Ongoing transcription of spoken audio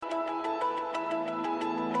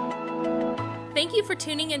Thank you for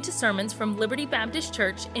tuning into sermons from Liberty Baptist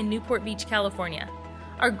Church in Newport Beach, California.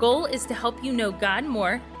 Our goal is to help you know God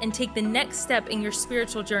more and take the next step in your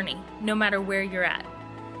spiritual journey, no matter where you're at.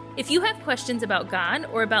 If you have questions about God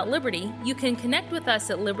or about Liberty, you can connect with us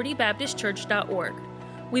at libertybaptistchurch.org.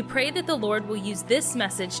 We pray that the Lord will use this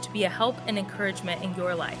message to be a help and encouragement in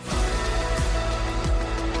your life.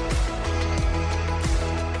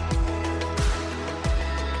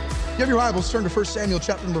 If you have your Bibles, turn to 1 Samuel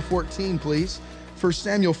chapter number 14, please. 1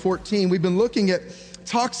 Samuel 14. We've been looking at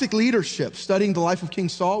toxic leadership, studying the life of King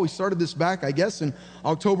Saul. We started this back, I guess, in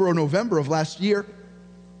October or November of last year.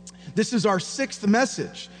 This is our sixth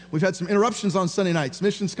message. We've had some interruptions on Sunday nights,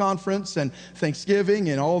 missions conference and Thanksgiving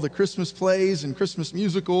and all the Christmas plays and Christmas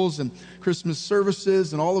musicals and Christmas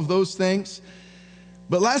services and all of those things.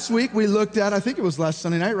 But last week we looked at, I think it was last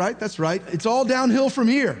Sunday night, right? That's right. It's all downhill from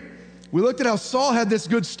here. We looked at how Saul had this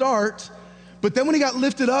good start, but then when he got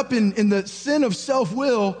lifted up in the sin of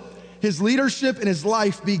self-will, his leadership and his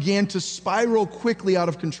life began to spiral quickly out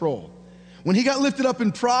of control. When he got lifted up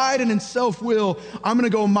in pride and in self-will, I'm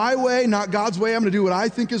gonna go my way, not God's way. I'm gonna do what I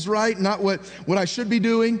think is right, not what I should be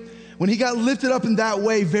doing. When he got lifted up in that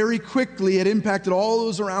way, very quickly, it impacted all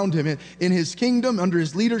those around him in his kingdom, under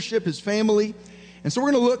his leadership, his family. And so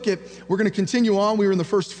we're gonna continue on. We were in the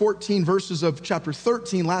first 14 verses of chapter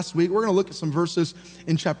 13 last week. We're gonna look at some verses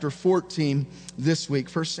in chapter 14 this week,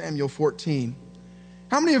 1 Samuel 14.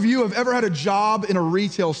 How many of you have ever had a job in a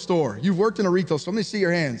retail store? You've worked in a retail store. Let me see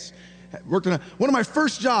your hands. One of my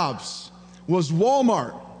first jobs was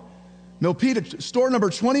Walmart. Milpitas, store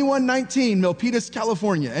number 2119, Milpitas,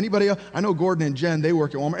 California. Anybody else? I know Gordon and Jen, they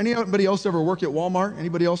work at Walmart. Anybody else ever work at Walmart?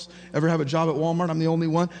 Anybody else ever have a job at Walmart? I'm the only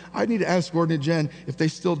one. I need to ask Gordon and Jen if they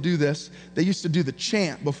still do this. They used to do the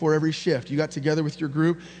chant before every shift. You got together with your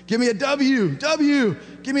group. Give me a W, W.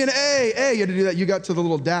 Give me an A, A. You had to do that. You got to the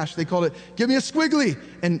little dash. They called it, give me a squiggly.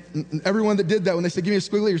 And everyone that did that, when they said, give me a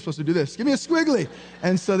squiggly, you're supposed to do this. Give me a squiggly.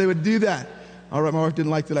 And so they would do that. All right, my wife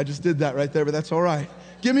didn't like that I just did that right there, but that's all right.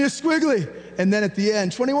 Give me a squiggly. And then at the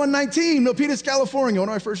end, 2119, Milpitas, California, one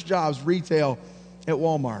of my first jobs, retail at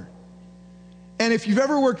Walmart. And if you've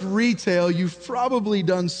ever worked retail, you've probably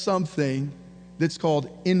done something that's called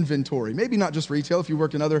inventory. Maybe not just retail, if you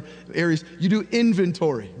worked in other areas, you do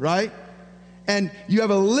inventory, right? And you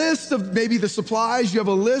have a list of maybe the supplies, you have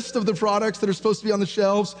a list of the products that are supposed to be on the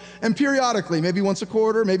shelves, and periodically, maybe once a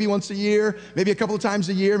quarter, maybe once a year, maybe a couple of times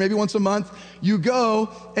a year, maybe once a month, you go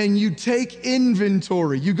and you take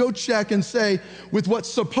inventory. You go check and say, with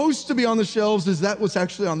what's supposed to be on the shelves, is that what's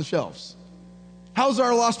actually on the shelves? How's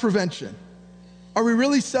our loss prevention? Are we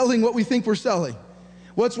really selling what we think we're selling?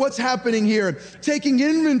 What's happening here? Taking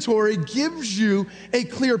inventory gives you a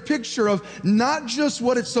clear picture of not just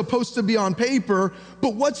what it's supposed to be on paper,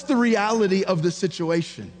 but what's the reality of the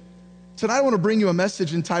situation. Tonight I want to bring you a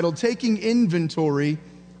message entitled, Taking Inventory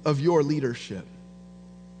of Your Leadership.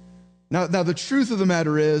 Now the truth of the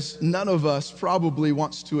matter is, none of us probably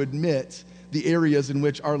wants to admit the areas in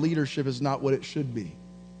which our leadership is not what it should be.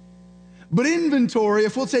 But inventory,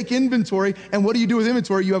 if we'll take inventory, and what do you do with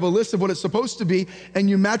inventory? You have a list of what it's supposed to be, and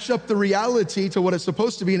you match up the reality to what it's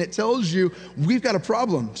supposed to be, and it tells you, we've got a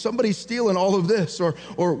problem. Somebody's stealing all of this, or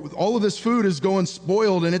all of this food is going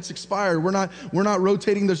spoiled and it's expired. We're not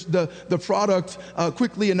rotating the product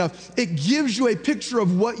quickly enough. It gives you a picture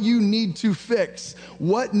of what you need to fix,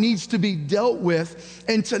 what needs to be dealt with.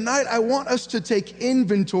 And tonight, I want us to take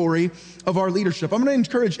inventory of our leadership. I'm gonna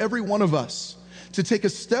encourage every one of us to take a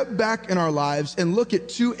step back in our lives and look at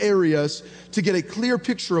two areas to get a clear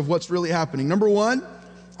picture of what's really happening. Number one,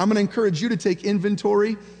 I'm gonna encourage you to take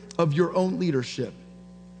inventory of your own leadership.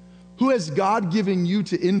 Who has God given you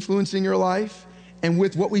to influence in your life? And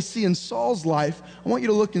with what we see in Saul's life, I want you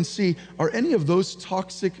to look and see, are any of those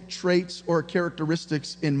toxic traits or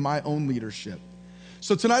characteristics in my own leadership?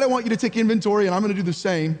 So tonight I want you to take inventory, and I'm gonna do the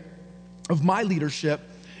same, of my leadership.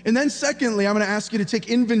 And then secondly, I'm gonna ask you to take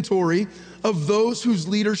inventory of those whose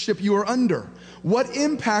leadership you are under. What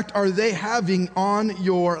impact are they having on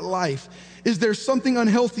your life? Is there something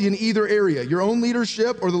unhealthy in either area, your own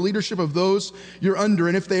leadership or the leadership of those you're under?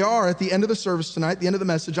 And if they are, at the end of the service tonight, the end of the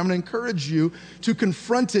message, I'm gonna encourage you to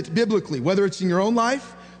confront it biblically, whether it's in your own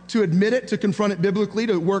life, to admit it, to confront it biblically,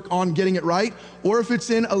 to work on getting it right, or if it's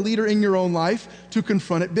in a leader in your own life, to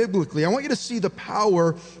confront it biblically. I want you to see the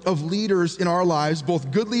power of leaders in our lives,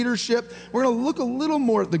 both good leadership. We're gonna look a little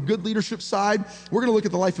more at the good leadership side. We're gonna look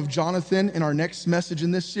at the life of Jonathan in our next message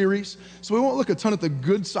in this series. So we won't look a ton at the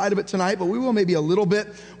good side of it tonight, but we will maybe a little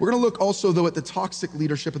bit. We're gonna look also though at the toxic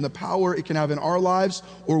leadership and the power it can have in our lives,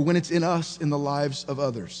 or when it's in us, in the lives of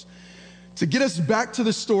others. To get us back to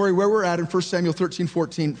the story where we're at in 1 Samuel 13,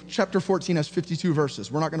 14, chapter 14 has 52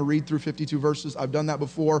 verses. We're not gonna read through 52 verses. I've done that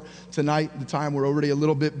before. Tonight, the time, we're already a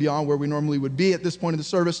little bit beyond where we normally would be at this point in the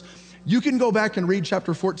service. You can go back and read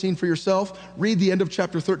chapter 14 for yourself, read the end of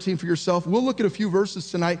chapter 13 for yourself. We'll look at a few verses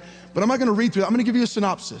tonight, but I'm not gonna read through that. I'm gonna give you a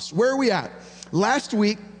synopsis. Where are we at? Last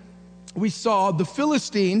week, we saw the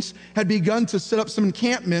Philistines had begun to set up some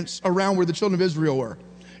encampments around where the children of Israel were.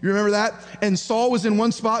 You remember that? And Saul was in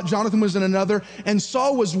one spot, Jonathan was in another, and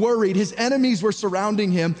Saul was worried. His enemies were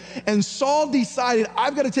surrounding him, and Saul decided,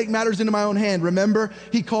 I've got to take matters into my own hand. Remember,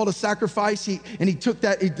 he called a sacrifice, and he took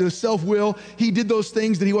that, the self-will. He did those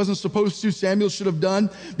things that he wasn't supposed to, Samuel should have done,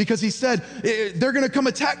 because he said, they're gonna come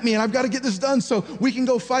attack me, and I've got to get this done so we can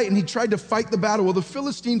go fight. And he tried to fight the battle. Well, the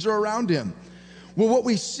Philistines are around him. Well, what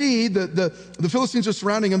we see, the Philistines are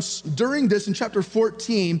surrounding him. During this, in chapter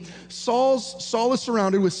 14, Saul is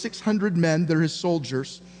surrounded with 600 men that are his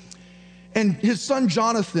soldiers. And his son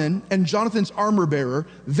Jonathan and Jonathan's armor bearer,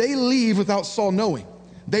 they leave without Saul knowing.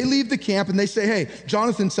 They leave the camp and they say, hey,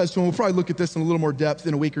 Jonathan says to him, we'll probably look at this in a little more depth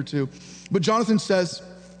in a week or two. But Jonathan says,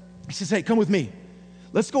 hey, come with me.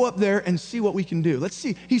 Let's go up there and see what we can do. Let's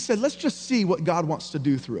see. He said, let's just see what God wants to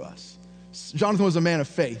do through us. Jonathan was a man of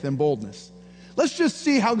faith and boldness. Let's just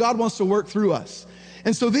see how God wants to work through us.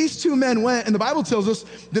 And so these two men went, and the Bible tells us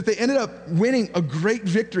that they ended up winning a great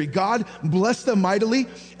victory. God blessed them mightily,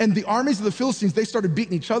 and the armies of the Philistines, they started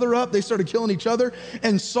beating each other up, they started killing each other,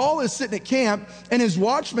 and Saul is sitting at camp, and his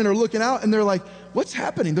watchmen are looking out, and they're like, what's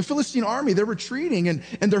happening? The Philistine army, they're retreating, and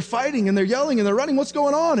they're fighting, and they're yelling, and they're running, what's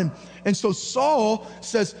going on? And so Saul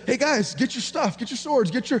says, hey guys, get your stuff, get your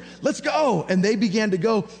swords, let's go. And they began to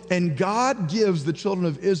go, and God gives the children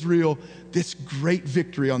of Israel this great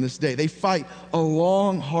victory on this day. They fight a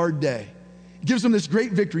long, hard day. He gives them this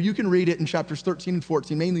great victory. You can read it in chapters 13 and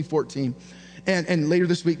 14, mainly 14. And later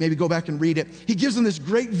this week, maybe go back and read it. He gives them this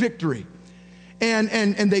great victory.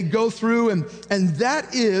 And they go through, and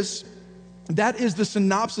that is the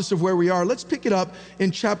synopsis of where we are. Let's pick it up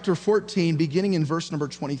in chapter 14, beginning in verse number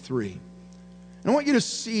 23. And I want you to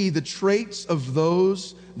see the traits of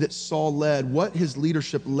those that Saul led, what his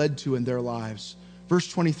leadership led to in their lives. Verse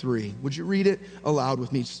 23, would you read it aloud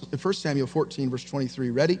with me? 1 Samuel 14, verse 23,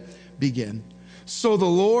 ready? Begin. So the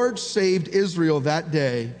Lord saved Israel that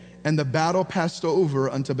day, and the battle passed over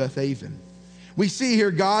unto Bethaven. We see here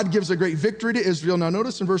God gives a great victory to Israel. Now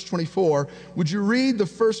notice in verse 24, would you read the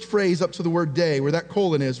first phrase up to the word day, where that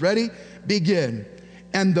colon is? Ready? Begin.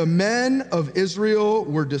 And the men of Israel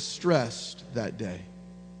were distressed that day.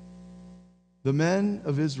 The men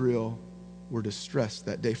of Israel were distressed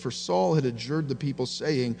that day, for Saul had adjured the people,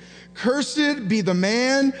 saying, cursed be the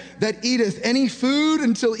man that eateth any food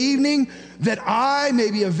until evening, that I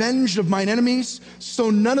may be avenged of mine enemies. So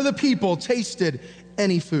none of the people tasted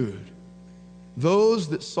any food. Those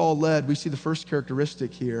that Saul led, we see the first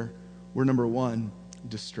characteristic here, were number one,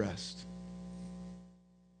 distressed.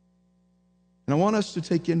 And I want us to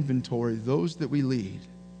take inventory, those that we lead.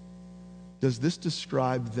 Does this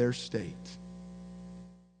describe their state?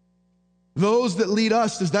 Those that lead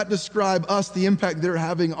us, does that describe us, the impact they're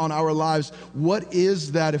having on our lives? What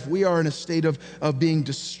is that if we are in a state of being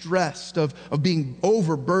distressed, of being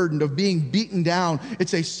overburdened, of being beaten down?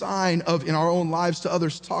 It's a sign of, in our own lives to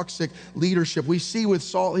others, toxic leadership. We see with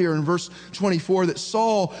Saul here in verse 24 that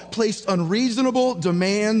Saul placed unreasonable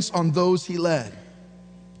demands on those he led.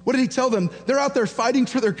 What did he tell them? They're out there fighting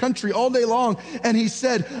for their country all day long. And he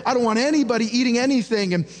said, I don't want anybody eating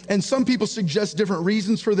anything. And some people suggest different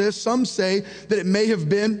reasons for this. Some say that it may have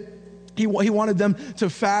been he wanted them to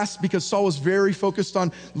fast because Saul was very focused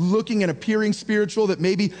on looking and appearing spiritual, that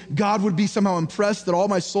maybe God would be somehow impressed that all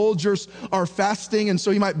my soldiers are fasting, and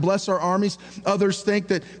so he might bless our armies. Others think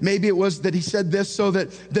that maybe it was that he said this so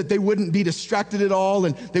that they wouldn't be distracted at all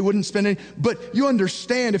and they wouldn't spend any. But you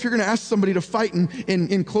understand, if you're going to ask somebody to fight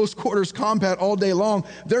in close quarters combat all day long,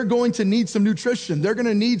 they're going to need some nutrition. They're going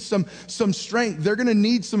to need some strength. They're going to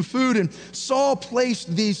need some food. And Saul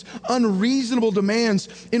placed these unreasonable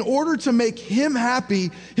demands. In order to make him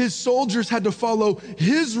happy, his soldiers had to follow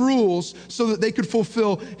his rules so that they could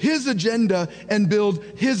fulfill his agenda and build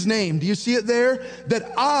his name. Do you see it there?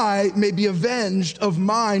 That I may be avenged of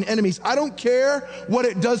mine enemies. I don't care what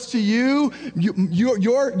it does to you.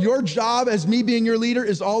 Your job as me being your leader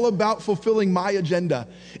is all about fulfilling my agenda.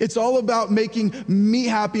 It's all about making me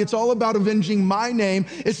happy. It's all about avenging my name.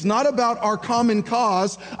 It's not about our common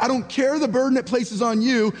cause. I don't care the burden it places on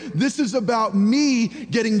you. This is about me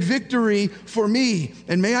getting victory for me.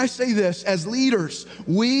 And may I say this, as leaders,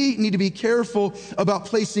 we need to be careful about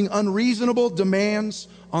placing unreasonable demands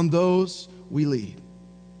on those we lead.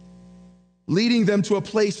 leading them to a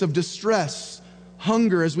place of distress,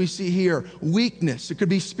 hunger, as we see here, weakness. It could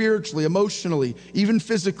be spiritually, emotionally, even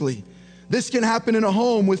physically. This can happen in a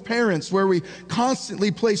home with parents where we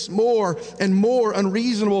constantly place more and more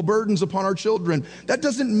unreasonable burdens upon our children. That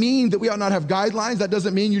doesn't mean that we ought not have guidelines. That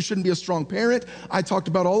doesn't mean you shouldn't be a strong parent. I talked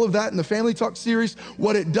about all of that in the Family Talk series.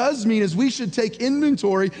 What it does mean is we should take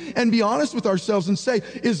inventory and be honest with ourselves and say,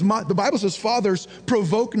 the Bible says, fathers,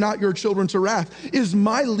 provoke not your children to wrath. Is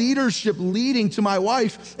my leadership leading to my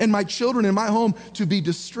wife and my children in my home to be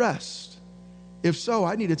distressed? If so,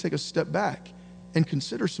 I need to take a step back and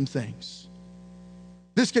consider some things.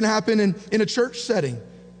 This can happen in a church setting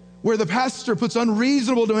where the pastor puts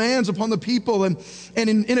unreasonable demands upon the people. And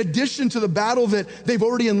in addition to the battle that they've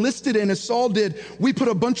already enlisted in, as Saul did, we put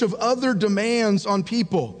a bunch of other demands on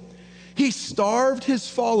people. He starved his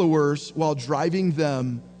followers while driving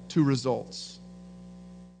them to results.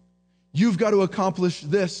 You've got to accomplish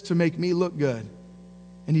this to make me look good.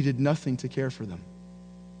 And he did nothing to care for them.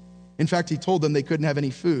 In fact, he told them they couldn't have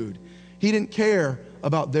any food. He didn't care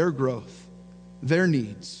about their growth, their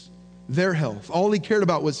needs, their health. All he cared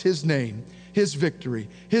about was his name, his victory,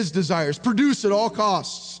 his desires. Produce at all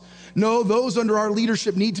costs. No, those under our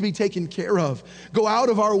leadership need to be taken care of. Go out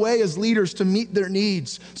of our way as leaders to meet their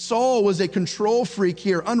needs. Saul was a control freak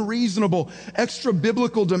here, unreasonable, extra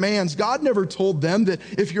biblical demands. God never told them that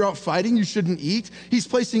if you're out fighting, you shouldn't eat. He's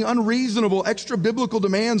placing unreasonable, extra biblical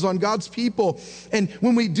demands on God's people. And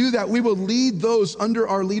when we do that, we will lead those under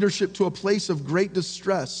our leadership to a place of great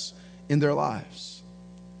distress in their lives.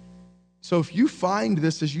 So if you find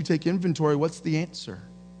this as you take inventory, what's the answer?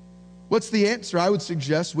 What's the answer? I would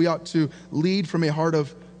suggest we ought to lead from a heart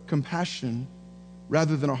of compassion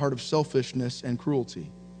rather than a heart of selfishness and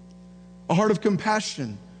cruelty. A heart of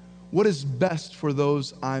compassion. What is best for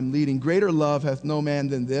those I'm leading? Greater love hath no man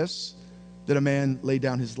than this, that a man lay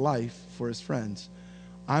down his life for his friends.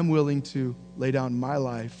 I'm willing to lay down my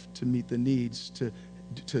life to meet the needs, to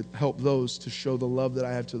help those, to show the love that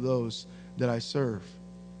I have to those that I serve.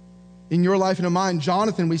 In your life and in mine,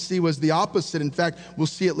 Jonathan, we see, was the opposite. In fact, we'll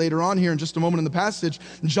see it later on here in just a moment in the passage.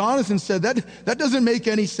 Jonathan said, that doesn't make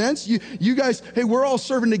any sense. You guys, hey, we're all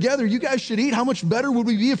serving together. You guys should eat. How much better would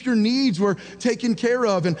we be if your needs were taken care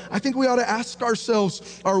of? And I think we ought to ask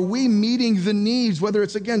ourselves, are we meeting the needs, whether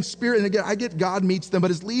it's, again, spirit, and again, I get God meets them,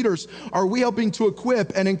 but as leaders, are we helping to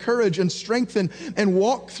equip and encourage and strengthen and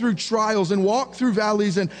walk through trials and walk through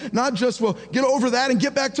valleys and not just, well, get over that and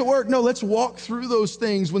get back to work. No, let's walk through those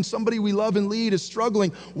things. When somebody we love and lead is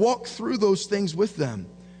struggling, walk through those things with them.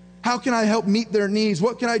 How can I help meet their needs?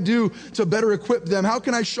 What can I do to better equip them? How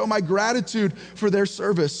can I show my gratitude for their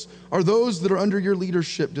service? Are those that are under your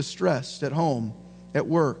leadership distressed at home, at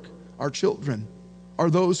work, our children? Are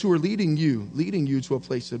those who are leading you to a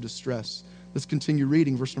place of distress? Let's continue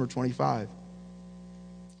reading verse number 25.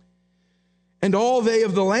 And all they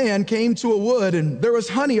of the land came to a wood, and there was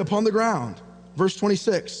honey upon the ground. Verse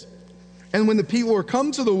 26. And when the people were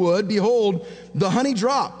come to the wood, behold, the honey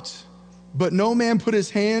dropped, but no man put his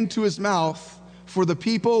hand to his mouth. For the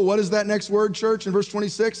people, what is that next word, church, in verse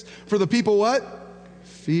 26? For the people what?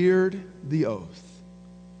 Feared the oath.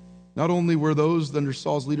 Not only were those under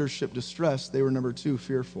Saul's leadership distressed, they were, number two,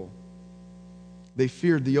 fearful. They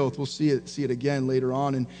feared the oath. We'll see it again later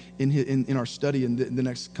on in our study in the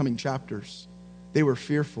next coming chapters. They were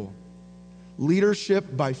fearful.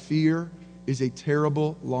 Leadership by fear is a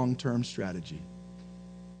terrible long-term strategy.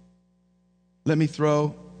 Let me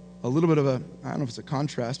throw a little bit of I don't know if it's a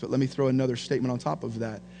contrast, but let me throw another statement on top of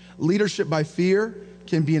that. Leadership by fear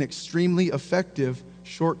can be an extremely effective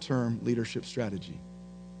short-term leadership strategy.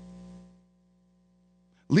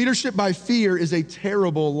 Leadership by fear is a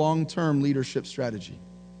terrible long-term leadership strategy,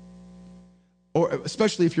 or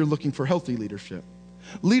especially if you're looking for healthy leadership.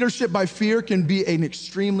 Leadership by fear can be an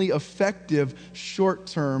extremely effective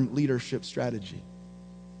short-term leadership strategy.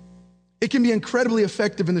 It can be incredibly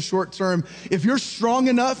effective in the short term. If you're strong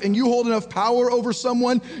enough and you hold enough power over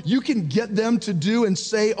someone, you can get them to do and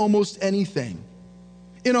say almost anything.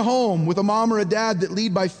 In a home with a mom or a dad that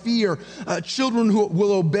lead by fear, children who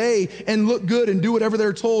will obey and look good and do whatever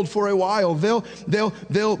they're told for a while. They'll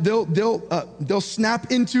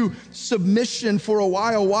snap into submission for a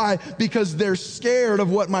while. Why? Because they're scared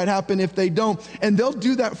of what might happen if they don't. And they'll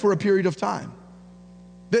do that for a period of time.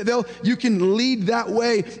 You can lead that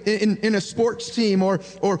way in a sports team or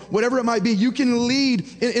whatever it might be. You can lead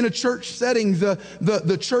in a church setting.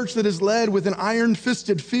 The church that is led with an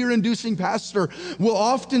iron-fisted, fear-inducing pastor will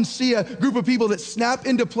often see a group of people that snap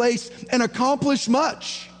into place and accomplish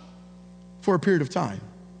much for a period of time.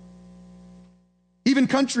 Even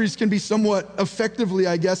countries can be somewhat effectively,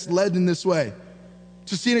 I guess, led in this way.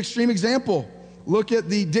 To see an extreme example, look at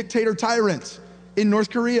the dictator tyrant in North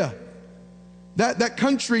Korea. That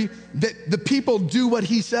country, that the people do what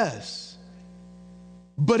he says,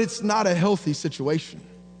 but it's not a healthy situation.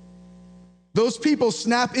 Those people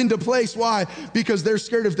snap into place. Why? Because they're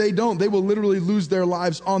scared if they don't, they will literally lose their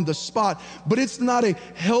lives on the spot. But it's not a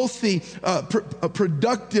healthy, a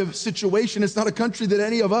productive situation. It's not a country that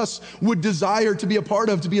any of us would desire to be a part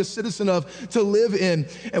of, to be a citizen of, to live in.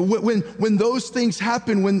 And when those things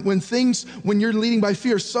happen, when you're leading by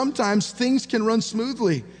fear, sometimes things can run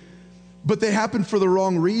smoothly. But they happen for the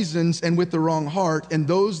wrong reasons and with the wrong heart. And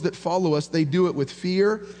those that follow us, they do it with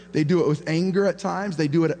fear. They do it with anger at times. They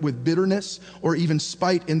do it with bitterness or even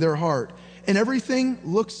spite in their heart. And everything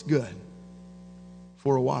looks good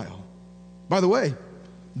for a while. By the way,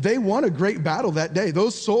 they won a great battle that day.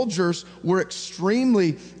 Those soldiers were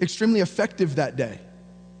extremely, extremely effective that day.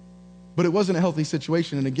 But it wasn't a healthy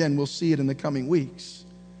situation. And again, we'll see it in the coming weeks.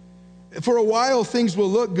 For a while, things will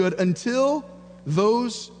look good until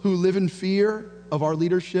those who live in fear of our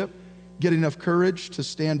leadership get enough courage to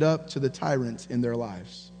stand up to the tyrants in their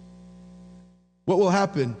lives. What will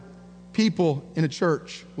happen? People in a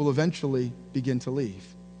church will eventually begin to leave.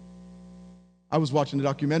 I was watching a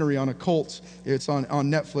documentary on a cult. It's on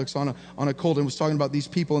Netflix on a cult, and was talking about these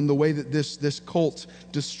people and the way that this cult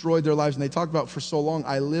destroyed their lives. And they talked about, for so long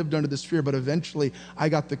I lived under this fear, but eventually I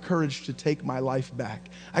got the courage to take my life back.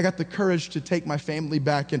 I got the courage to take my family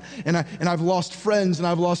back, and I've lost friends, and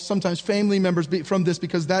I've lost sometimes family members from this,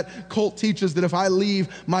 because that cult teaches that if I leave,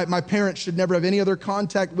 my parents should never have any other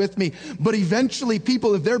contact with me. But eventually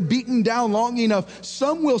people, if they're beaten down long enough,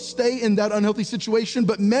 some will stay in that unhealthy situation,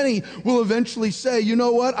 but many will eventually say, you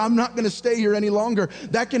know what, I'm not going to stay here any longer.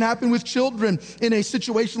 That can happen with children in a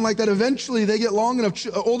situation like that. Eventually they get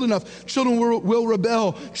old enough, children will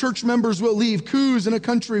rebel, church members will leave, coups in a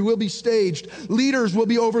country will be staged, leaders will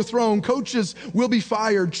be overthrown, coaches will be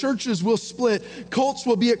fired, churches will split, cults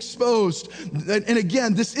will be exposed. And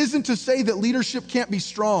again, this isn't to say that leadership can't be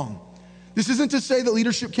strong. This isn't to say that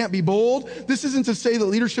leadership can't be bold. This isn't to say that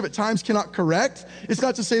leadership at times cannot correct. It's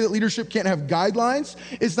not to say that leadership can't have guidelines.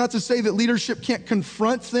 It's not to say that leadership can't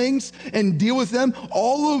confront things and deal with them.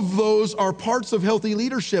 All of those are parts of healthy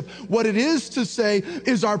leadership. What it is to say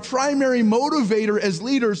is our primary motivator as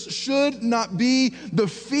leaders should not be the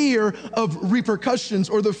fear of repercussions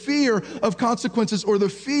or the fear of consequences or the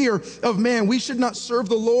fear of man. We should not serve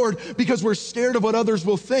the Lord because we're scared of what others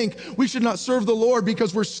will think. We should not serve the Lord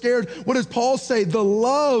because we're scared. What does Paul say? The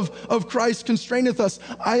love of Christ constraineth us.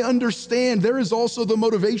 I understand there is also the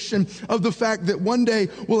motivation of the fact that one day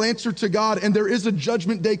we'll answer to God and there is a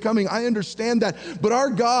judgment day coming. I understand that. But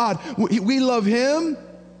our God, we love him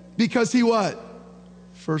because he what?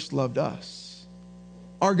 First loved us.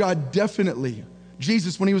 Our God definitely,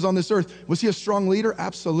 Jesus, when he was on this earth, was he a strong leader?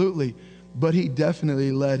 Absolutely. But he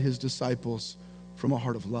definitely led his disciples from a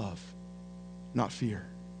heart of love, not fear.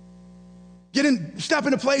 Step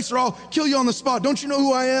into place or I'll kill you on the spot. Don't you know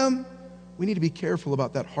who I am? We need to be careful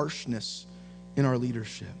about that harshness in our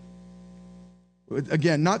leadership.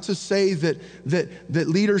 Again, not to say that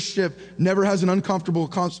leadership never has an uncomfortable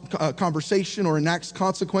conversation or enacts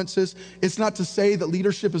consequences. It's not to say that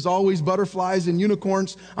leadership is always butterflies and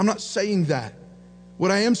unicorns. I'm not saying that.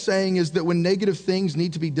 What I am saying is that when negative things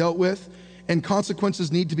need to be dealt with and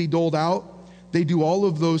consequences need to be doled out, they do all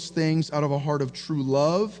of those things out of a heart of true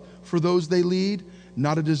love for those they lead,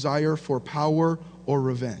 not a desire for power or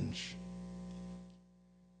revenge.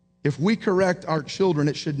 If we correct our children,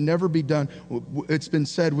 it should never be done. It's been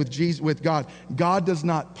said with Jesus, with God, God does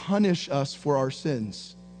not punish us for our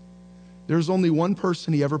sins. There's only one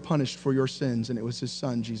person he ever punished for your sins, and it was his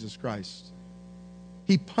son, Jesus Christ.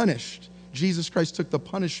 He punished. Jesus Christ took the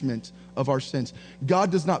punishment of our sins.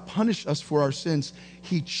 God does not punish us for our sins.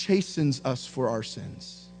 He chastens us for our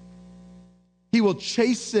sins. He will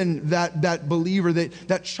chasten that believer,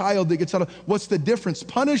 that child that gets out of. What's the difference?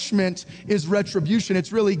 Punishment is retribution.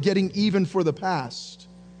 It's really getting even for the past.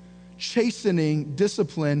 Chastening,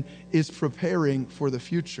 discipline, is preparing for the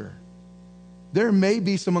future. There may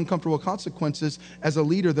be some uncomfortable consequences as a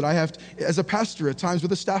leader that I have, as a pastor at times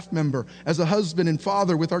with a staff member, as a husband and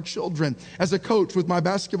father with our children, as a coach with my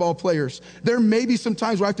basketball players. There may be some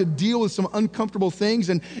times where I have to deal with some uncomfortable things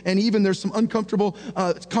and even there's some uncomfortable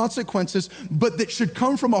consequences, but that should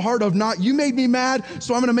come from a heart of not, you made me mad,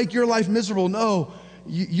 so I'm gonna make your life miserable. No.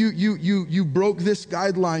 You broke this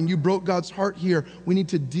guideline. You broke God's heart here. We need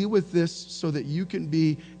to deal with this so that you can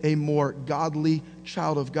be a more godly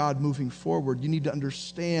child of God moving forward. You need to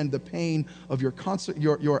understand the pain of your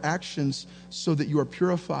actions so that you are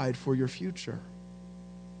purified for your future.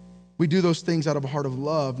 We do those things out of a heart of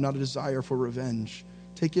love, not a desire for revenge.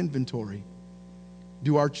 Take inventory.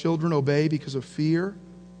 Do our children obey because of fear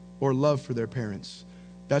or love for their parents?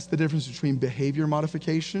 That's the difference between behavior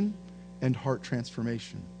modification and heart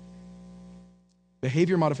transformation.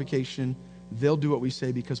 Behavior modification, they'll do what we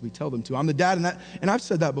say because we tell them to. I'm the dad, and I've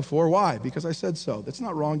said that before. Why? Because I said so. That's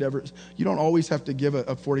not wrong to ever. You don't always have to give a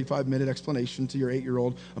 45-minute explanation to your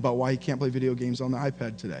 8-year-old about why he can't play video games on the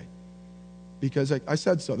iPad today. Because I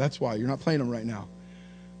said so. That's why. You're not playing them right now.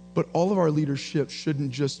 But all of our leadership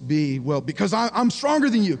shouldn't just be, well, because I'm stronger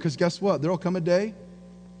than you. Because guess what? There'll come a day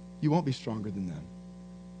you won't be stronger than them.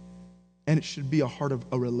 And it should be a heart of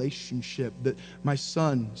a relationship that my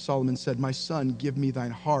son, Solomon said, my son, give me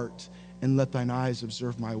thine heart and let thine eyes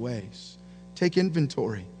observe my ways. Take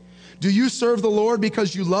inventory. Do you serve the Lord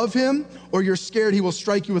because you love him, or you're scared he will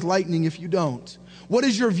strike you with lightning if you don't? What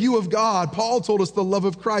is your view of God? Paul told us the love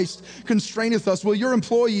of Christ constraineth us. Will your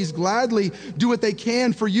employees gladly do what they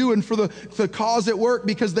can for you and for the cause at work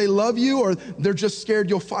because they love you, or they're just scared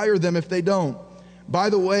you'll fire them if they don't? By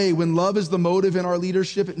the way, when love is the motive in our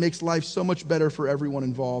leadership, it makes life so much better for everyone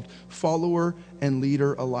involved, follower and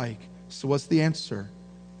leader alike. So what's the answer?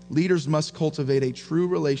 Leaders must cultivate a true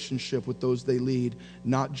relationship with those they lead,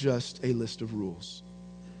 not just a list of rules.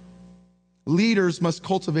 Leaders must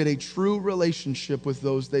cultivate a true relationship with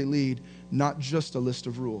those they lead, not just a list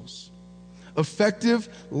of rules. Effective,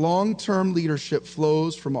 long-term leadership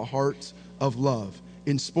flows from a heart of love.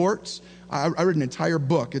 In sports, I read an entire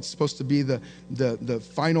book. It's supposed to be the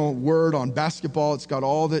final word on basketball.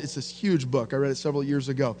 It's this huge book. I read it several years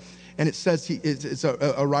ago. And it says, it's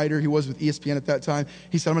a writer, he was with ESPN at that time.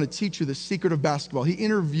 He said, I'm going to teach you the secret of basketball. He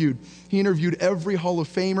interviewed every Hall of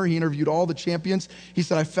Famer. He interviewed all the champions. He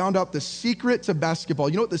said, I found out the secret to basketball.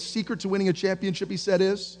 You know what the secret to winning a championship, he said,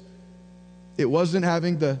 is? It wasn't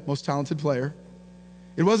having the most talented player.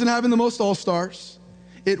 It wasn't having the most all-stars.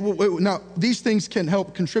 Now, these things can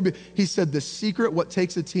help contribute. He said the secret, what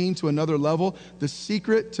takes a team to another level, the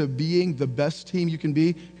secret to being the best team you can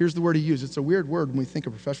be, here's the word he used. It's a weird word when we think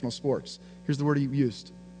of professional sports. Here's the word he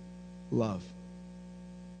used: love.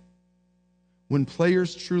 When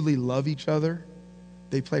players truly love each other,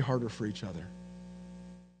 they play harder for each other.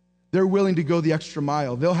 They're willing to go the extra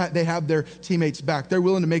mile. They have their teammates back. They're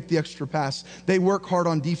willing to make the extra pass. They work hard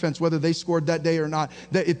on defense, whether they scored that day or not.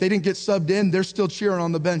 If they didn't get subbed in, they're still cheering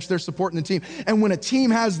on the bench. They're supporting the team. And when a team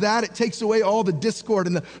has that, it takes away all the discord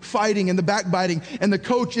and the fighting and the backbiting. And the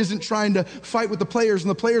coach isn't trying to fight with the players, and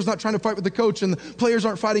the players not trying to fight with the coach, and the players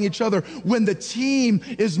aren't fighting each other. When the team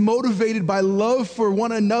is motivated by love for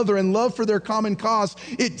one another and love for their common cause,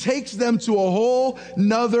 it takes them to a whole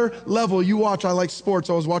nother level. You watch, I like sports.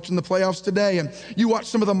 I was watching the playoffs today, and you watch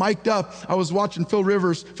some of the mic'd up. I was watching Philip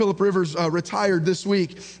Rivers retired this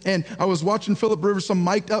week, and I was watching Philip Rivers, some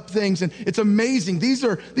mic'd up things, and it's amazing. These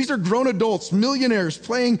are grown adults, millionaires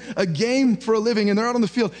playing a game for a living, and they're out on the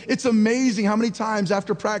field. It's amazing how many times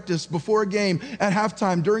after practice, before a game, at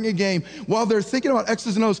halftime, during a game, while they're thinking about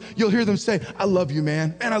X's and O's, you'll hear them say, I love you,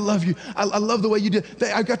 man. Man, I love you. I love the way you did.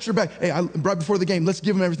 I got your back. Hey, right before the game, let's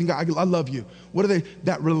give them everything. I love you. What are they?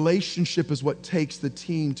 That relationship is what takes the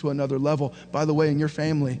team to another level. By the way, in your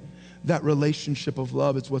family, that relationship of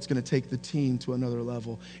love is what's going to take the team to another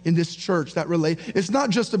level. In this church, it's not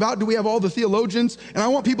just about, do we have all the theologians? And I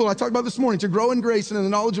want people, I talked about this morning, to grow in grace and in the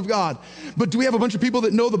knowledge of God. But do we have a bunch of people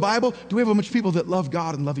that know the Bible? Do we have a bunch of people that love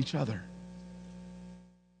God and love each other?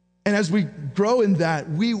 And as we grow in that,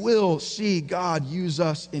 we will see God use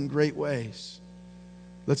us in great ways.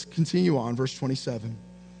 Let's continue on, verse 27.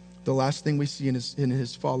 The last thing we see in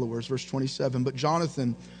his followers, verse 27. But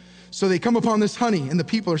Jonathan, so they come upon this honey, and the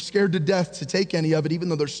people are scared to death to take any of it, even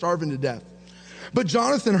though they're starving to death. But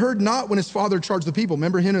Jonathan heard not when his father charged the people.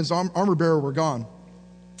 Remember, him and his armor bearer were gone.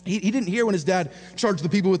 He didn't hear when his dad charged the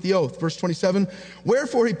people with the oath. Verse 27,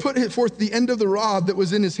 wherefore he put forth the end of the rod that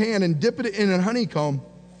was in his hand and dipped it in a honeycomb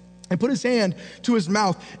and put his hand to his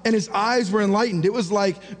mouth, and his eyes were enlightened. It was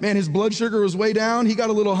like, man, his blood sugar was way down. He got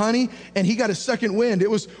a little honey, and he got a second wind. It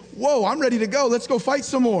was, whoa, I'm ready to go. Let's go fight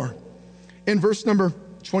some more. In verse number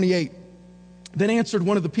 28, then answered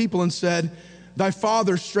one of the people and said, thy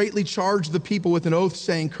father straitly charged the people with an oath,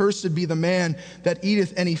 saying, cursed be the man that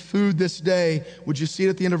eateth any food this day. Would you see it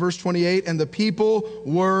at the end of verse 28? And the people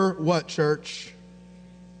were what, church?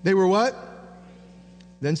 They were what?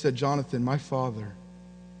 Then said Jonathan, my father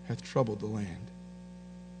hath troubled the land.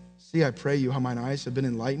 See, I pray you, how mine eyes have been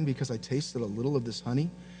enlightened, because I tasted a little of this honey.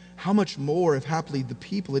 How much more if haply the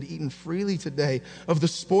people had eaten freely today of the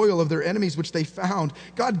spoil of their enemies which they found.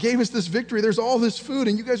 God gave us this victory. There's all this food,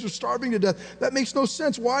 and you guys are starving to death. That makes no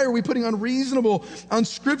sense. Why are we putting unreasonable,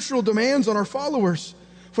 unscriptural demands on our followers?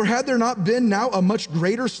 For had there not been now a much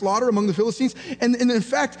greater slaughter among the Philistines? And in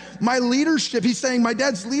fact, my leadership, he's saying my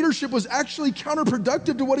dad's leadership was actually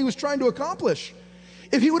counterproductive to what he was trying to accomplish.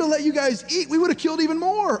 If he would have let you guys eat, we would have killed even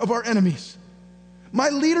more of our enemies. My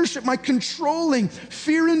leadership, my controlling,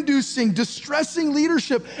 fear-inducing, distressing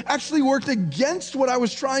leadership actually worked against what I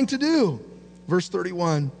was trying to do. Verse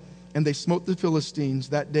 31, and they smote the Philistines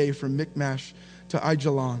that day from Michmash to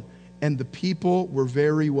Aijalon. And the people were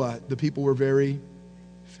very what? The people were very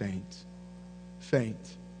faint.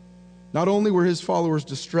 Not only were his followers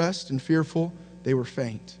distressed and fearful, they were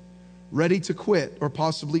faint, ready to quit or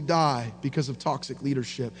possibly die because of toxic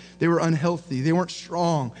leadership. They were unhealthy. They weren't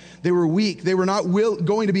strong. They were weak. They were not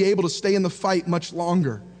going to be able to stay in the fight much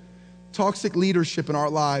longer. Toxic leadership in our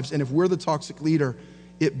lives, and if we're the toxic leader,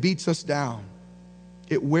 it beats us down.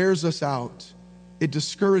 It wears us out. It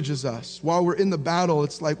discourages us. While we're in the battle,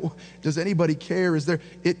 it's like, well, does anybody care?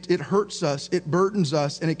 It hurts us, it burdens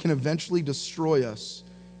us, and it can eventually destroy us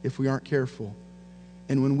if we aren't careful.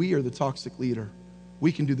 And when we are the toxic leader,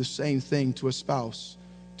 we can do the same thing to a spouse,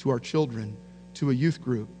 to our children, to a youth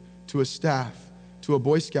group, to a staff, to a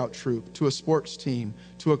Boy Scout troop, to a sports team,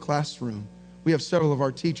 to a classroom. We have several of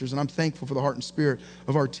our teachers, and I'm thankful for the heart and spirit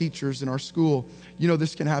of our teachers in our school. You know,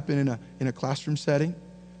 this can happen in a classroom setting.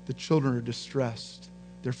 The children are distressed.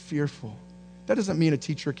 They're fearful. That doesn't mean a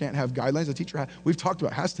teacher can't have guidelines. A teacher, we've talked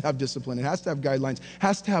about, has to have discipline. It has to have guidelines,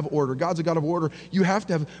 has to have order. God's a God of order. You have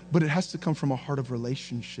to have, but it has to come from a heart of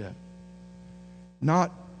relationship.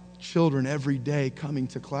 Not children every day coming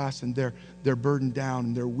to class and they're burdened down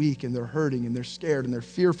and they're weak and they're hurting and they're scared and they're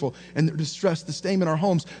fearful and they're distressed. The same in our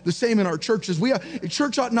homes, the same in our churches.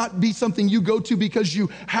 Church ought not be something you go to because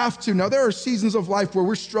you have to. Now, there are seasons of life where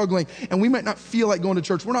we're struggling and we might not feel like going to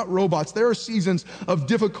church. We're not robots. There are seasons of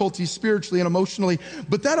difficulty spiritually and emotionally,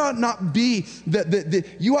 but that ought not be that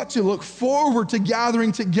you ought to look forward to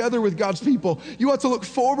gathering together with God's people. You ought to look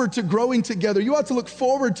forward to growing together. You ought to look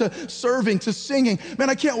forward to serving, to singing. Man,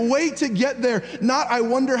 I can't wait to get there. Not, I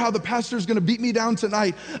wonder how the pastor's going to beat me down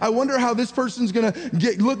tonight. I wonder how this person's going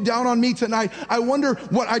to look down on me tonight. I wonder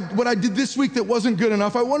what I did this week that wasn't good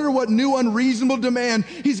enough. I wonder what new unreasonable demand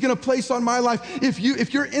he's going to place on my life. If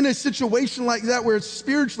you're in a situation like that where it's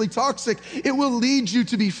spiritually toxic, it will lead you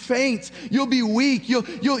to be faint. You'll be weak.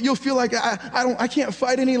 You'll feel like I can't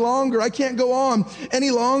fight any longer. I can't go on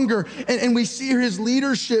any longer. And we see here his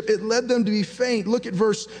leadership, it led them to be faint. Look at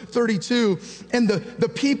verse 32. And the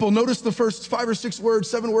people, notice the first 5 or 6 words,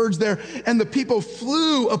 7 words there. And the people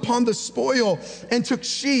flew upon the spoil and took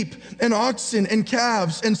sheep and oxen and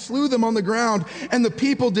calves and slew them on the ground. And the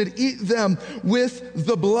people did eat them with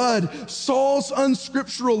the blood. Saul's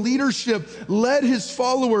unscriptural leadership led his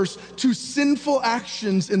followers to sinful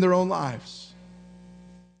actions in their own lives.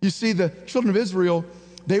 You see, the children of Israel,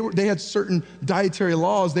 they had certain dietary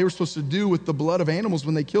laws they were supposed to do with the blood of animals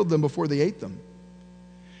when they killed them before they ate them.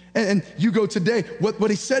 And you go today, what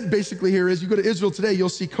he said basically here is, you go to Israel today, you'll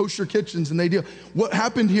see kosher kitchens and they deal. What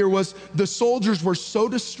happened here was the soldiers were so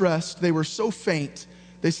distressed, they were so faint,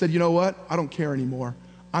 they said, you know what, I don't care anymore.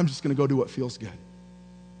 I'm just gonna go do what feels good.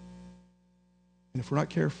 And if we're not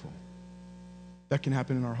careful, that can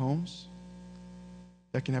happen in our homes,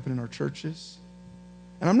 that can happen in our churches.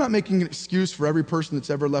 And I'm not making an excuse for every person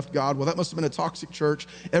that's ever left God. Well, that must have been a toxic church.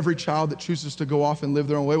 Every child that chooses to go off and live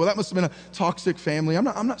their own way. Well, that must have been a toxic family. I'm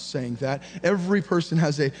not saying that. Every person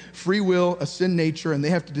has a free will, a sin nature, and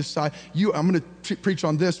they have to decide. I'm going to preach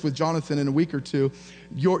on this with Jonathan in a week or two.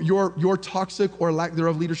 Your toxic or lack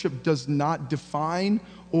thereof leadership does not define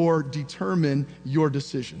or determine your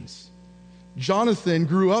decisions. Jonathan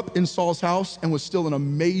grew up in Saul's house and was still an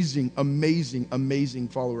amazing, amazing, amazing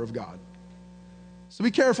follower of God. So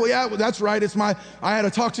be careful. Yeah, well, that's right. I had a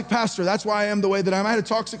toxic pastor. That's why I am the way that I am. I had a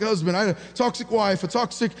toxic husband. I had a toxic wife, a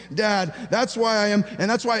toxic dad. That's why I am. And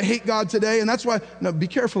that's why I hate God today. And that's why, no, be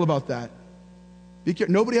careful about that.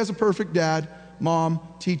 Nobody has a perfect dad, mom,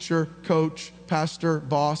 teacher, coach, pastor,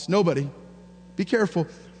 boss. Nobody. Be careful.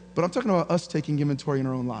 But I'm talking about us taking inventory in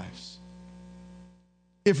our own lives.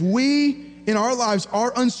 If we, in our lives,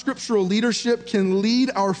 our unscriptural leadership can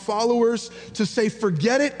lead our followers to say,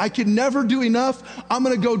 forget it, I can never do enough, I'm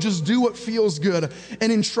gonna go just do what feels good.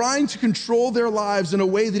 And in trying to control their lives in a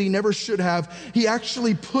way that he never should have, he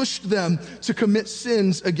actually pushed them to commit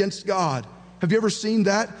sins against God. Have you ever seen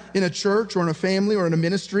that in a church or in a family or in a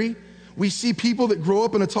ministry? We see people that grow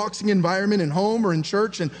up in a toxic environment in home or in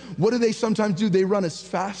church, and what do they sometimes do? They run as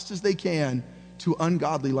fast as they can to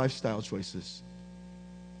ungodly lifestyle choices.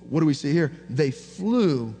 What do we see here?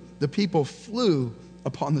 The people flew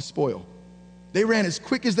upon the spoil. They ran as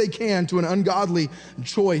quick as they can to an ungodly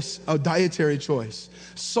choice, a dietary choice.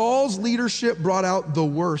 Saul's leadership brought out the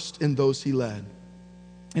worst in those he led.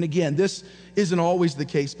 And again, this isn't always the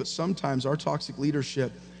case, but sometimes our toxic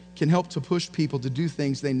leadership can help to push people to do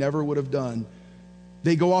things they never would have done.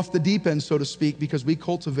 They go off the deep end, so to speak, because we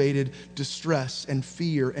cultivated distress and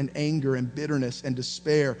fear and anger and bitterness and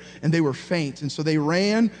despair, and they were faint. And so they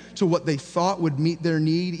ran to what they thought would meet their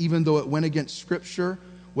need, even though it went against Scripture,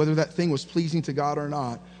 whether that thing was pleasing to God or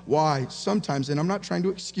not. Why? Sometimes, and I'm not trying to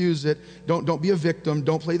excuse it, don't be a victim,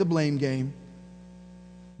 don't play the blame game.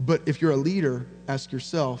 But if you're a leader, ask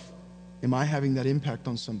yourself, am I having that impact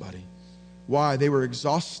on somebody? Why? They were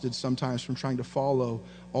exhausted sometimes from trying to follow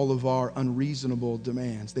all of our unreasonable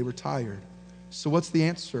demands. They were tired. So what's the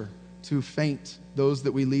answer to faint, those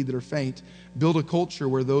that we lead that are faint? Build a culture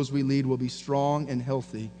where those we lead will be strong and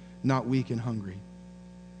healthy, not weak and hungry.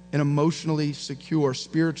 An emotionally secure,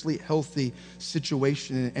 spiritually healthy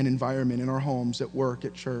situation and environment in our homes, at work,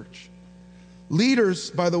 at church.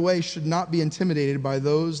 Leaders, by the way, should not be intimidated by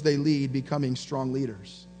those they lead becoming strong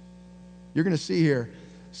leaders. You're going to see here,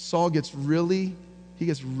 Saul gets really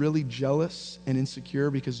jealous and insecure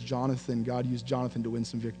because God used Jonathan to win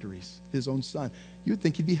some victories, his own son. You would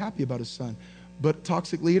think he'd be happy about his son. But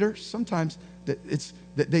toxic leaders, sometimes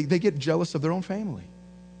they get jealous of their own family.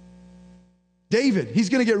 David, he's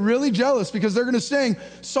going to get really jealous because they're going to sing,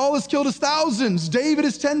 Saul has killed his thousands, David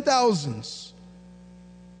is 10,000s.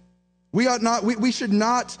 We should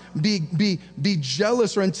not be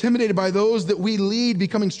jealous or intimidated by those that we lead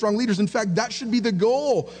becoming strong leaders. In fact, that should be the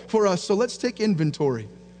goal for us. So let's take inventory.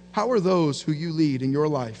 How are those who you lead in your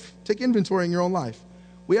life? Take inventory in your own life.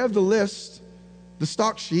 We have the list, the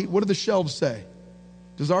stock sheet. What do the shelves say?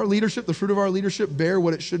 Does our leadership, the fruit of our leadership, bear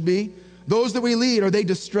what it should be? Those that we lead, are they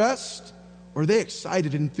distressed or are they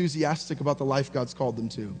excited and enthusiastic about the life God's called them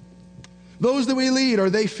to? Those that we lead, are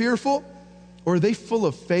they fearful? Or are they full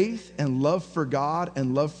of faith and love for God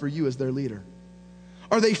and love for you as their leader?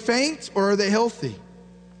 Are they faint or are they healthy?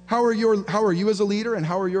 How are you as a leader and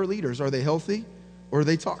how are your leaders? Are they healthy or are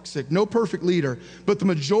they toxic? No perfect leader, but the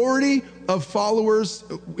majority of followers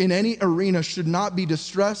in any arena should not be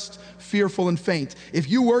distressed, fearful, and faint. If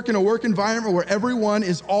you work in a work environment where everyone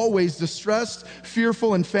is always distressed,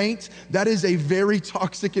 fearful, and faint, that is a very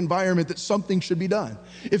toxic environment that something should be done.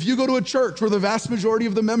 If you go to a church where the vast majority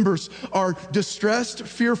of the members are distressed,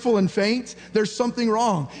 fearful, and faint, there's something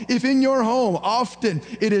wrong. If in your home often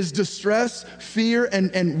it is distress, fear,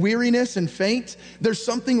 and weariness and faint, there's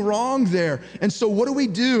something wrong there. And so what do we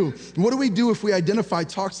do? What do we do if we identify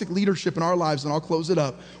toxic leadership in our lives? And I'll close it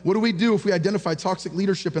up. What do we do if we identify toxic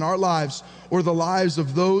leadership in our lives or the lives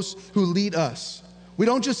of those who lead us? We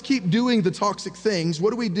don't just keep doing the toxic things.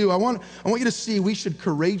 What do? I want you to see we should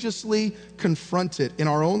courageously confront it in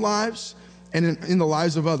our own lives and in the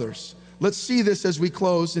lives of others. Let's see this as we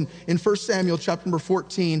close. In 1 Samuel chapter number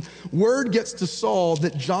 14, word gets to Saul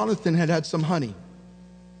that Jonathan had some honey.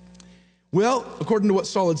 Well, according to what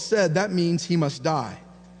Saul had said, that means he must die.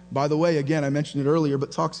 By the way, again, I mentioned it earlier, but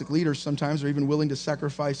toxic leaders sometimes are even willing to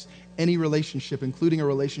sacrifice any relationship, including a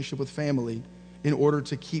relationship with family, in order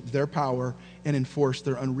to keep their power and enforce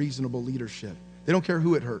their unreasonable leadership. They don't care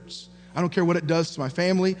who it hurts. I don't care what it does to my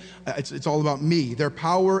family. It's all about me. Their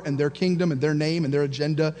power and their kingdom and their name and their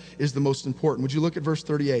agenda is the most important. Would you look at verse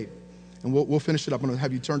 38? And we'll finish it up. I'm going to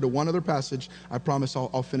have you turn to one other passage. I promise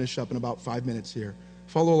I'll finish up in about 5 minutes here.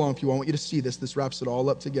 Follow along if you want. I want you to see this. This wraps it all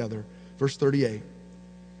up together. Verse 38.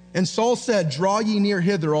 And Saul said, draw ye near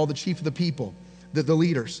hither, all the chief of the people, the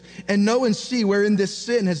leaders, and know and see wherein this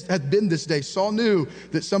sin has been this day. Saul knew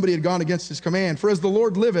that somebody had gone against his command. For as the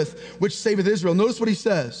Lord liveth, which saveth Israel. Notice what he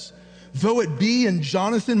says. Though it be in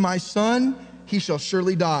Jonathan my son, he shall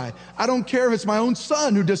surely die. I don't care if it's my own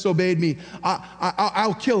son who disobeyed me.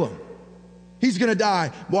 I'll kill him. He's going to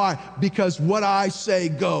die. Why? Because what I say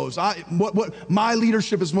goes. What my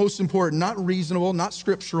leadership is most important, not reasonable, not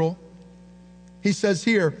scriptural. He says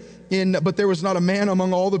here, but there was not a man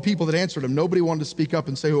among all the people that answered him. Nobody wanted to speak up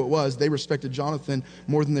and say who it was. They respected Jonathan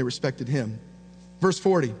more than they respected him. Verse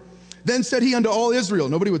 40. Then said he unto all Israel,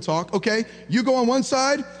 nobody would talk. Okay, you go on one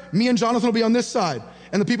side, me and Jonathan will be on this side.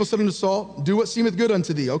 And the people said unto Saul, do what seemeth good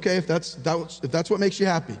unto thee. Okay, if that's what makes you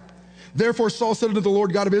happy. Therefore Saul said unto the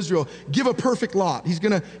Lord God of Israel, give a perfect lot. He's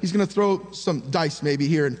gonna throw some dice maybe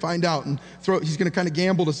here and find out and he's gonna kind of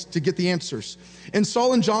gamble to get the answers. And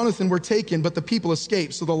Saul and Jonathan were taken, but the people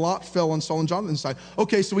escaped. So the lot fell on Saul and Jonathan's side.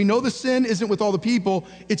 Okay, so we know the sin isn't with all the people.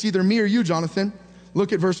 It's either me or you, Jonathan.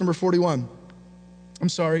 Look at verse number 41.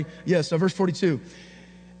 Verse 42.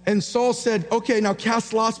 And Saul said, okay, now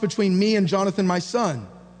cast lots between me and Jonathan, my son.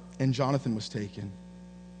 And Jonathan was taken.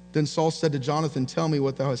 Then Saul said to Jonathan, tell me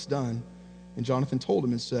what thou hast done. And Jonathan told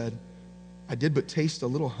him and said, I did but taste a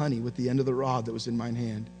little honey with the end of the rod that was in mine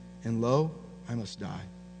hand, and lo, I must die.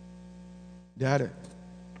 Dad,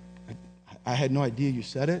 I had no idea you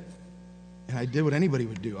said it, and I did what anybody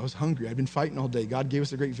would do. I was hungry. I'd been fighting all day. God gave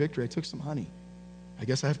us a great victory. I took some honey. I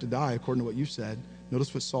guess I have to die according to what you said.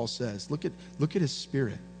 Notice what Saul says. Look at his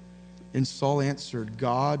spirit. And Saul answered,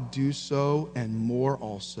 God, do so and more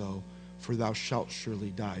also, for thou shalt surely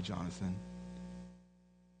die, Jonathan.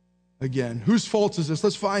 Again, whose fault is this?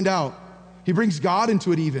 Let's find out. He brings God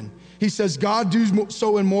into it even. He says, God, do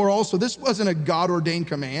so and more also. This wasn't a God-ordained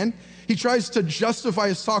command. He tries to justify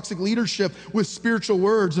his toxic leadership with spiritual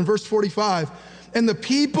words. In verse 45, and the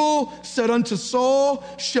people said unto Saul,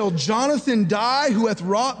 shall Jonathan die, who hath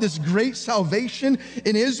wrought this great salvation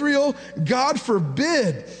in Israel? God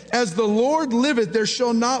forbid. As the Lord liveth, there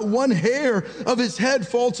shall not one hair of his head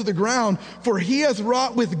fall to the ground, for he hath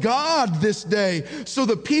wrought with God this day. So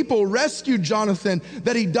the people rescued Jonathan,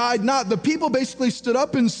 that he died not. The people basically stood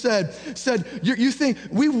up and said, you think,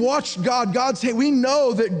 we've watched God's hand. We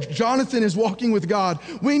know that Jonathan is walking with God.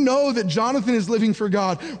 We know that Jonathan is living for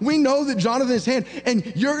God. We know that Jonathan is hand. And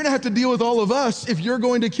you're going to have to deal with all of us if you're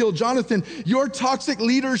going to kill Jonathan. Your toxic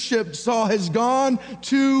leadership, Saul, has gone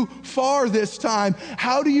too far this time.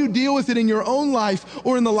 How do you deal with it in your own life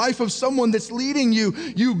or in the life of someone that's leading you?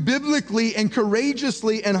 You biblically and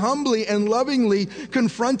courageously and humbly and lovingly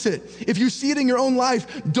confront it. If you see it in your own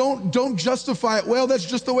life, don't justify it. Well, that's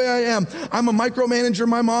just the way I am. I'm a micromanager.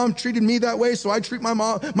 My mom treated me that way, so I treat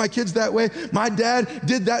my kids that way. My dad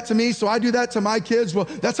did that to me, so I do that to my kids. Well,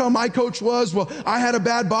 that's how my coach was. Well, I had a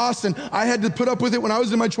bad boss and I had to put up with it when I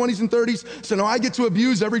was in my 20s and 30s. So now I get to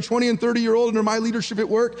abuse every 20 and 30-year-old under my leadership at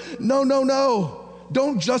work. No.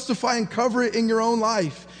 Don't justify and cover it in your own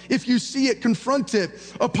life. If you see it, confront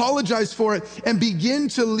it, apologize for it, and begin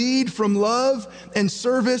to lead from love and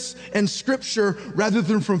service and scripture rather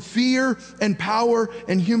than from fear and power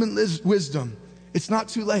and human wisdom. It's not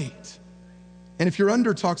too late. And if you're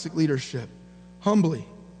under toxic leadership, humbly,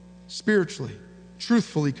 spiritually,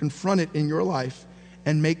 truthfully confront it in your life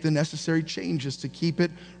and make the necessary changes to keep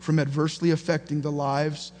it from adversely affecting the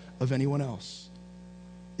lives of anyone else.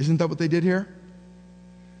 Isn't that what they did here?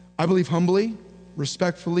 I believe humbly,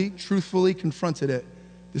 respectfully, truthfully confronted it.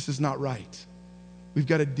 This is not right. We've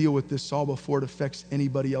got to deal with this, Saul, before it affects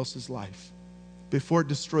anybody else's life, before it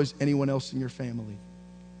destroys anyone else in your family.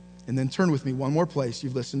 And then turn with me one more place.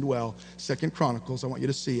 You've listened well. 2 Chronicles. I want you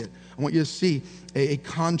to see it. I want you to see a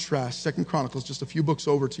contrast. 2 Chronicles, just a few books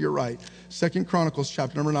over to your right. 2 Chronicles,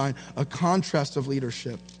 chapter number 9, a contrast of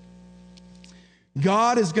leadership.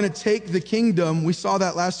 God is going to take the kingdom. We saw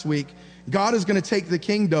that last week. God is going to take the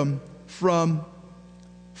kingdom from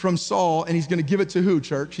Saul, and he's going to give it to who,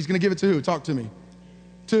 church? He's going to give it to who? Talk to me.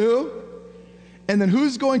 To who? And then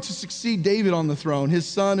who's going to succeed David on the throne? His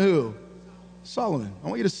son who? Solomon. I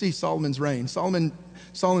want you to see Solomon's reign.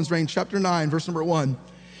 Solomon's reign, chapter 9, verse number 1.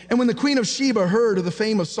 And when the queen of Sheba heard of the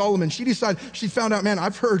fame of Solomon, she found out, man,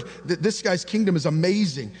 I've heard that this guy's kingdom is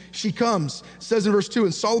amazing. She comes, says in verse 2,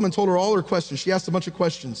 and Solomon told her all her questions. She asked a bunch of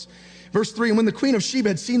questions. Verse 3, and when the queen of Sheba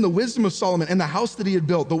had seen the wisdom of Solomon and the house that he had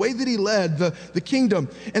built, the way that he led the kingdom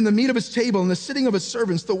and the meat of his table and the sitting of his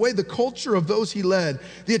servants, the culture of those he led,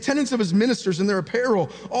 the attendance of his ministers and their apparel,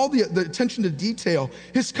 all the attention to detail,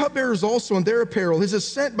 his cupbearers also and their apparel, his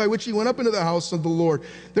ascent by which he went up into the house of the Lord,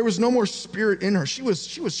 there was no more spirit in her. She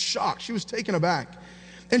was shocked. She was taken aback.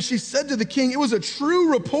 And she said to the king, it was a true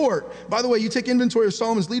report. By the way, you take inventory of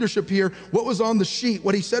Solomon's leadership here. What was on the sheet,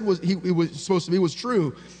 what he said was he was supposed to be was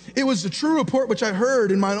true. It was a true report which I heard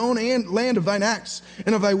in mine own land of thine acts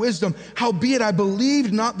and of thy wisdom. Howbeit I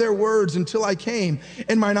believed not their words until I came,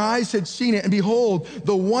 and mine eyes had seen it. And behold,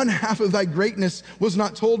 the one half of thy greatness was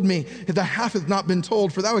not told me. The half hath not been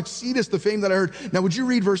told, for thou exceedest the fame that I heard. Now would you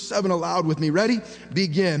read verse 7 aloud with me? Ready?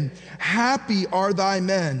 Begin. Happy are thy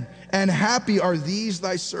men, and happy are these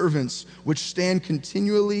thy servants, which stand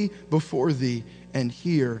continually before thee and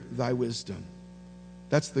hear thy wisdom.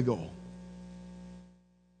 That's the goal.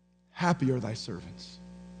 Happy are thy servants.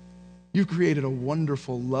 You've created a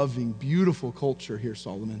wonderful, loving, beautiful culture here,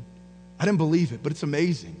 Solomon. I didn't believe it, but it's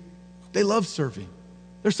amazing. They love serving.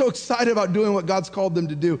 They're so excited about doing what God's called them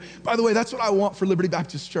to do. By the way, that's what I want for Liberty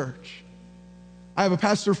Baptist Church. I have a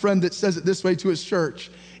pastor friend that says it this way to his church.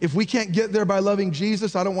 If we can't get there by loving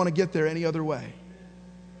Jesus, I don't want to get there any other way.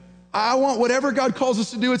 I want whatever God calls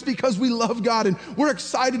us to do. It's because we love God and we're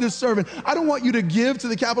excited to serve. And I don't want you to give to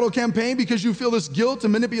the Capital Campaign because you feel this guilt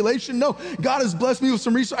and manipulation. No, God has blessed me with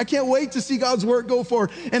some resources. I can't wait to see God's work go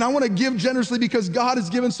forward. And I want to give generously because God has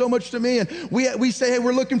given so much to me. And we say, hey,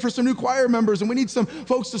 we're looking for some new choir members and we need some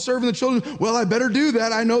folks to serve in the children. Well, I better do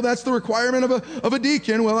that. I know that's the requirement of a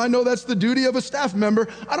deacon. Well, I know that's the duty of a staff member.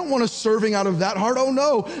 I don't want us serving out of that heart. Oh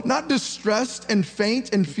no, not distressed and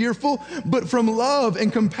faint and fearful, but from love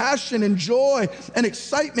and compassion and joy and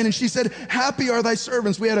excitement. And she said, happy are thy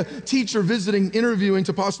servants. We had a teacher visiting, interviewing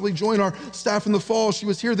to possibly join our staff in the fall. She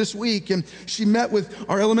was here this week and she met with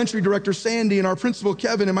our elementary director, Sandy, and our principal,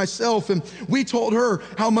 Kevin, and myself. And we told her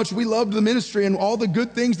how much we loved the ministry and all the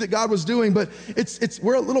good things that God was doing. But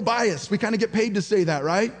we're a little biased. We kind of get paid to say that,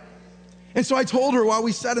 right? And so I told her while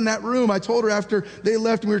we sat in that room, I told her after they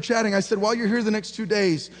left and we were chatting, I said, while you're here the next 2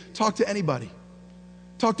 days, talk to anybody.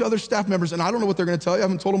 Talk to other staff members, and I don't know what they're going to tell you. I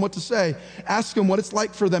haven't told them what to say. Ask them what it's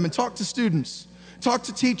like for them, and talk to students. Talk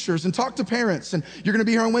to teachers, and talk to parents. And you're going to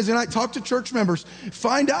be here on Wednesday night. Talk to church members.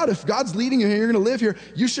 Find out if God's leading you here, you're going to live here.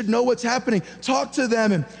 You should know what's happening. Talk to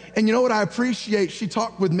them. And you know what I appreciate? She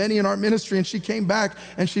talked with many in our ministry, and she came back,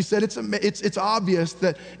 and she said, it's obvious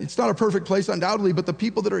that it's not a perfect place, undoubtedly, but the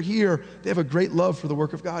people that are here, they have a great love for the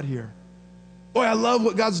work of God here. Boy, I love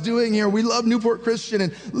what God's doing here. We love Newport Christian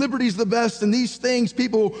and Liberty's the best. And these things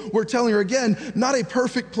people were telling her, again, not a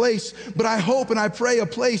perfect place, but I hope and I pray a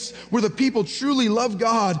place where the people truly love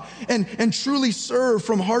God and truly serve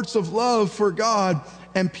from hearts of love for God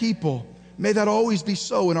and people. May that always be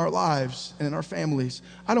so in our lives and in our families.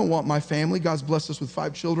 I don't want my family, God's blessed us with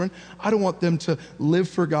 5 children. I don't want them to live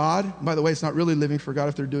for God. By the way, it's not really living for God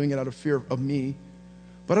if they're doing it out of fear of me.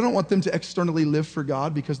 But I don't want them to externally live for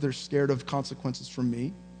God because they're scared of consequences from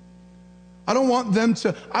me. I want them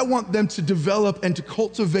to develop and to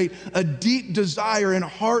cultivate a deep desire and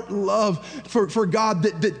heart love for God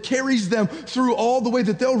that carries them through all the way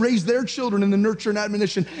that they'll raise their children in the nurture and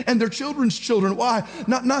admonition and their children's children. Why?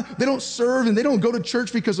 They don't serve and they don't go to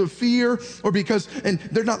church because of fear or because, and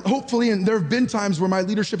they're not, hopefully, and there have been times where my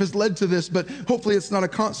leadership has led to this, but hopefully it's not a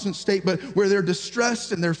constant state, but where they're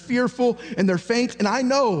distressed and they're fearful and they're faint. And I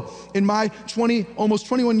know in my almost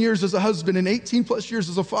 21 years as a husband and 18 plus years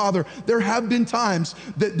as a father, there have been times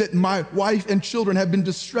that my wife and children have been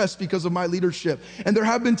distressed because of my leadership. And there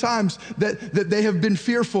have been times that they have been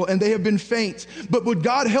fearful and they have been faint. But would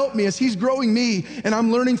God help me as He's growing me and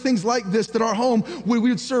I'm learning things like this, that our home, we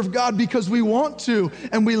would serve God because we want to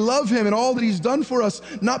and we love Him and all that He's done for us,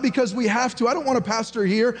 not because we have to. I don't want to pastor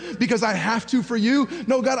here because I have to for you.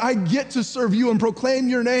 No, God, I get to serve you and proclaim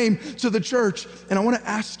your name to the church. And I want to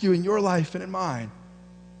ask you in your life and in mine,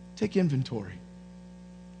 take inventory.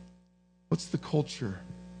 What's the culture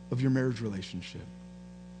of your marriage relationship?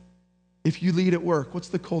 If you lead at work, what's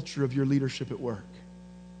the culture of your leadership at work?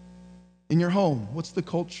 In your home, what's the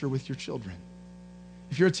culture with your children?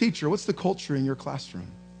 If you're a teacher, what's the culture in your classroom?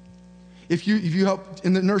 If you help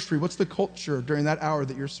in the nursery, what's the culture during that hour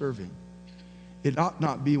that you're serving? It ought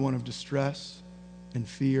not be one of distress and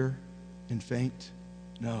fear and faint.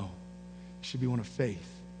 No, it should be one of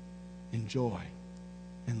faith and joy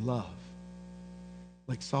and love.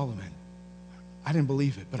 Like Solomon. I didn't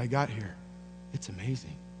believe it, but I got here. It's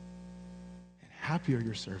amazing. And happy are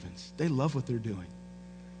your servants. They love what they're doing.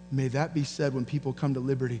 May that be said when people come to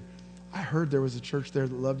Liberty. I heard there was a church there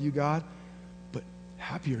that loved you, God, but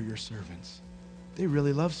happy are your servants. They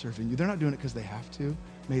really love serving you. They're not doing it because they have to.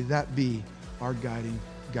 May that be our guiding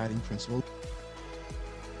principle.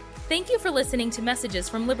 Thank you for listening to Messages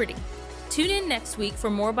from Liberty. Tune in next week for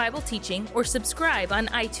more Bible teaching or subscribe on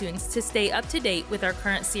iTunes to stay up to date with our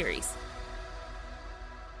current series.